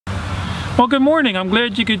Well, good morning. I'm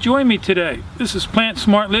glad you could join me today. This is Plant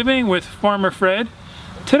Smart Living with Farmer Fred.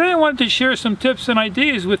 Today I wanted to share some tips and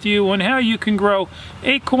ideas with you on how you can grow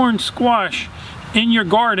acorn squash in your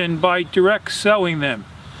garden by direct sowing them.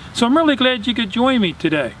 So I'm really glad you could join me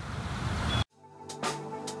today.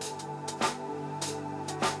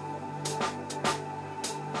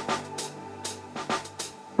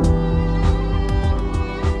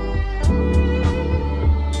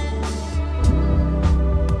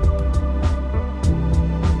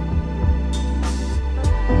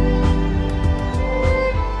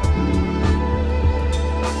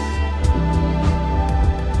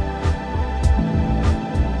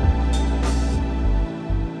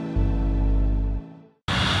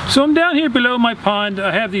 So I'm down here below my pond.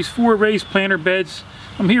 I have these 4 raised planter beds.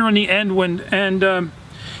 I'm here on the end one, and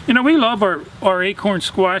you know, we love our acorn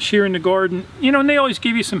squash here in the garden. You know, and they always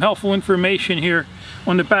give you some helpful information here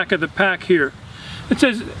on the back of the pack here. It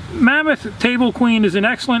says, Mammoth Table Queen is an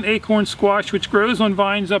excellent acorn squash which grows on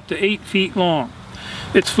vines up to 8 feet long.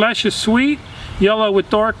 Its flesh is sweet, yellow with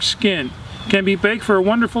dark skin. Can be baked for a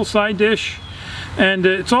wonderful side dish, and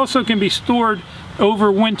it also can be stored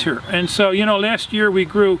over winter. And so, you know, last year we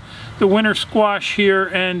grew the winter squash here,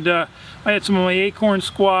 and I had some of my acorn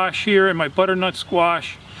squash here and my butternut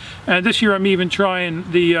squash, and this year I'm even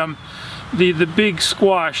trying the big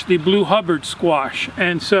squash, the blue Hubbard squash.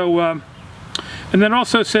 And so and then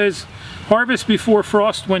also says harvest before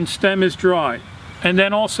frost when stem is dry. And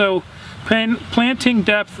then also planting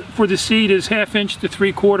depth for the seed is 1/2 inch to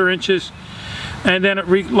 3/4 inches, and then it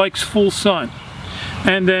likes full sun.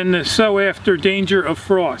 And then sow after danger of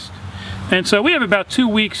frost. And so we have about 2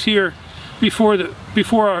 weeks here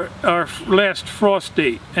before our last frost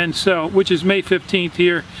date, and so, which is May 15th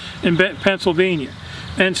here in Pennsylvania.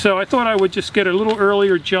 And so I thought I would just get a little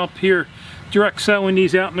earlier jump here, direct sowing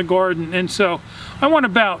these out in the garden. And so I want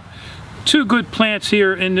about 2 good plants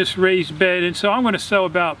here in this raised bed, and so I'm going to sow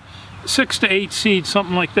about 6 to 8 seeds,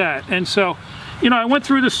 something like that. And so, you know, I went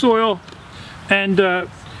through the soil, and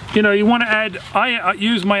you know, you want to add, I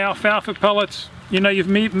use my alfalfa pellets. You know,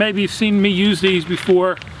 maybe you've seen me use these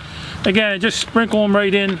before. Again, just sprinkle them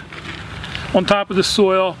right in on top of the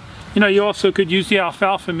soil. You know, you also could use the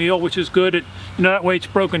alfalfa meal, which is good. You know, that way it's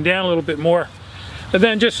broken down a little bit more. And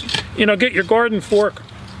then just, you know, get your garden fork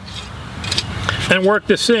and work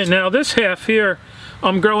this in. Now this half here,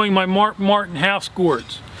 I'm growing my Martin house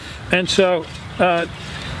gourds. And so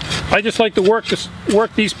I just like to work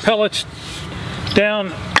these pellets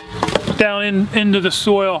down into the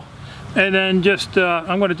soil, and then just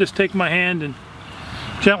I'm going to just take my hand and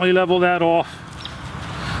gently level that off.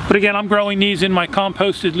 But again, I'm growing these in my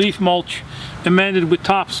composted leaf mulch amended with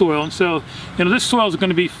topsoil, and so, you know, this soil is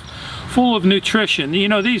going to be full of nutrition. You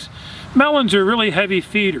know, these melons are really heavy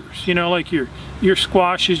feeders, you know, like your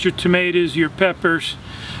squashes, your tomatoes, your peppers,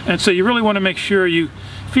 and so you really want to make sure you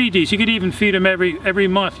feed these. You could even feed them every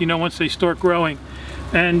month, you know, once they start growing.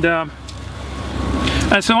 And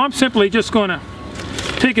so I'm simply just going to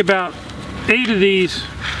take about 8 of these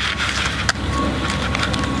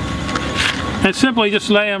and simply just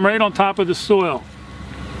lay them right on top of the soil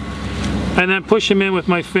and then push them in with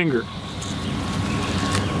my finger.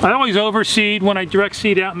 I always overseed when I direct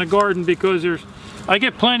seed out in the garden because I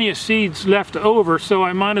get plenty of seeds left over, so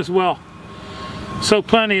I might as well sow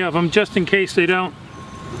plenty of them just in case they don't,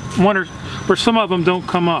 or some of them don't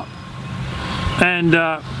come up. And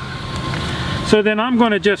so then I'm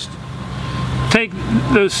going to just take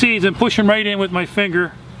those seeds and push them right in with my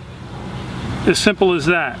finger. As simple as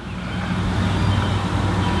that.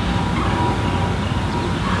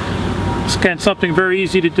 It's again something very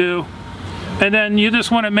easy to do. And then you just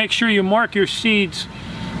want to make sure you mark your seeds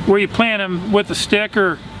where you plant them with a stick,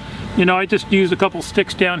 or, you know, I just use a couple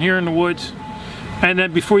sticks down here in the woods. And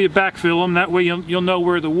then before you backfill them, that way you'll know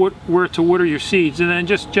where to water your seeds. And then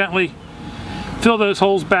just gently fill those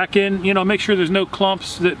holes back in. You know, make sure there's no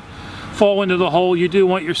clumps that fall into the hole. You do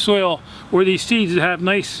want your soil or these seeds to have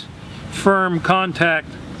nice firm contact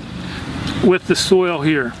with the soil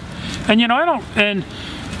here. And you know,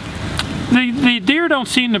 the deer don't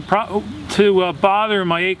seem to bother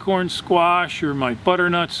my acorn squash or my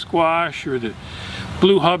butternut squash or the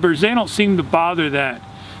blue Hubbards. They don't seem to bother that.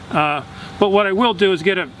 But what I will do is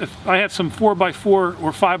I have some 4x4 or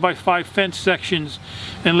 5x5 fence sections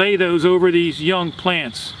and lay those over these young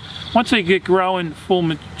plants. Once they get growing full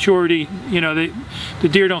maturity, you know, the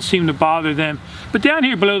deer don't seem to bother them. But down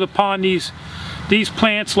here below the pond, these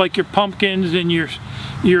plants like your pumpkins and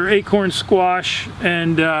your acorn squash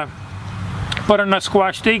and butternut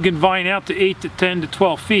squash, they can vine out to 8 to 10 to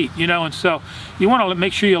 12 feet, you know, and so you want to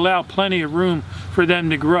make sure you allow plenty of room for them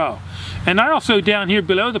to grow. And I also, down here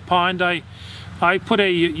below the pond, I put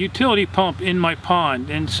a utility pump in my pond,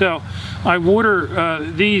 and so I water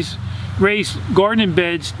these raised garden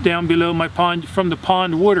beds down below my pond from the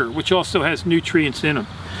pond water, which also has nutrients in them.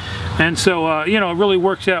 And so you know, it really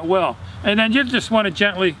works out well. And then you just want to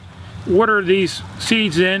gently water these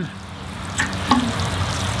seeds in.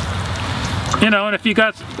 You know, and if you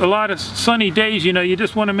got a lot of sunny days, you know, you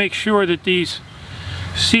just want to make sure that these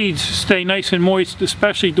seeds stay nice and moist,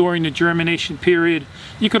 especially during the germination period.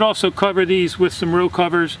 You could also cover these with some row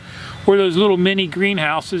covers, or those little mini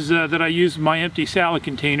greenhouses that I use in my empty salad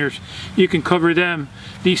containers. You can cover them,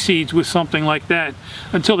 these seeds, with something like that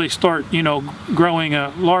until they start, you know, growing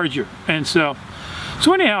larger. And so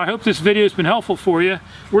anyhow, I hope this video has been helpful for you.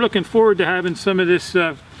 We're looking forward to having some of this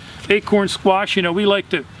acorn squash. You know, we like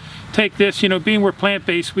to take this, you know, being we're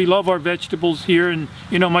plant-based, we love our vegetables here, and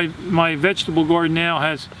you know, my vegetable garden now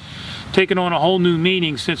has taken on a whole new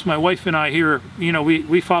meaning since my wife and I here, you know,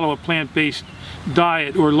 we follow a plant-based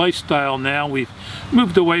diet or lifestyle now. We've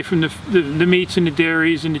moved away from the meats and the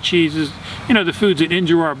dairies and the cheeses, you know, the foods that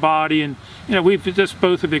injure our body, and you know, we've just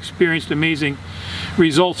both have experienced amazing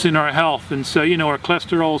results in our health. And so, you know, our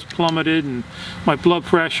cholesterol is plummeted, and my blood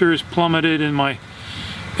pressure is plummeted, and my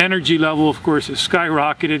energy level, of course, is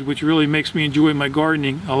skyrocketed, which really makes me enjoy my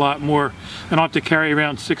gardening a lot more. I don't have to carry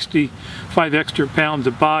around 65 extra pounds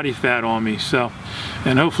of body fat on me. So,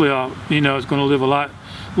 and hopefully I'll, you know, it's going to live a lot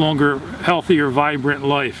longer, healthier, vibrant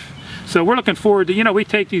life. So we're looking forward to, you know, we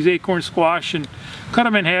take these acorn squash and cut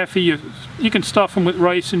them in half. You can stuff them with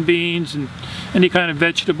rice and beans and any kind of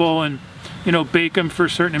vegetable, and you know, bake them for a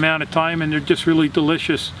certain amount of time, and they're just really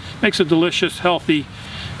delicious. Makes a delicious, healthy,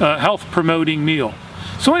 health promoting meal.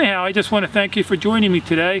 So anyhow, I just want to thank you for joining me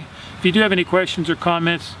today. If you do have any questions or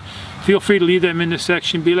comments, feel free to leave them in the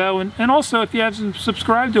section below. And also, if you haven't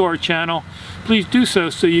subscribed to our channel, please do so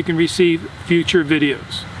you can receive future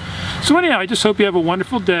videos. So anyhow, I just hope you have a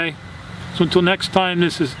wonderful day. So until next time,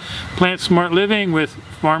 this is Plant Smart Living with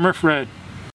Farmer Fred.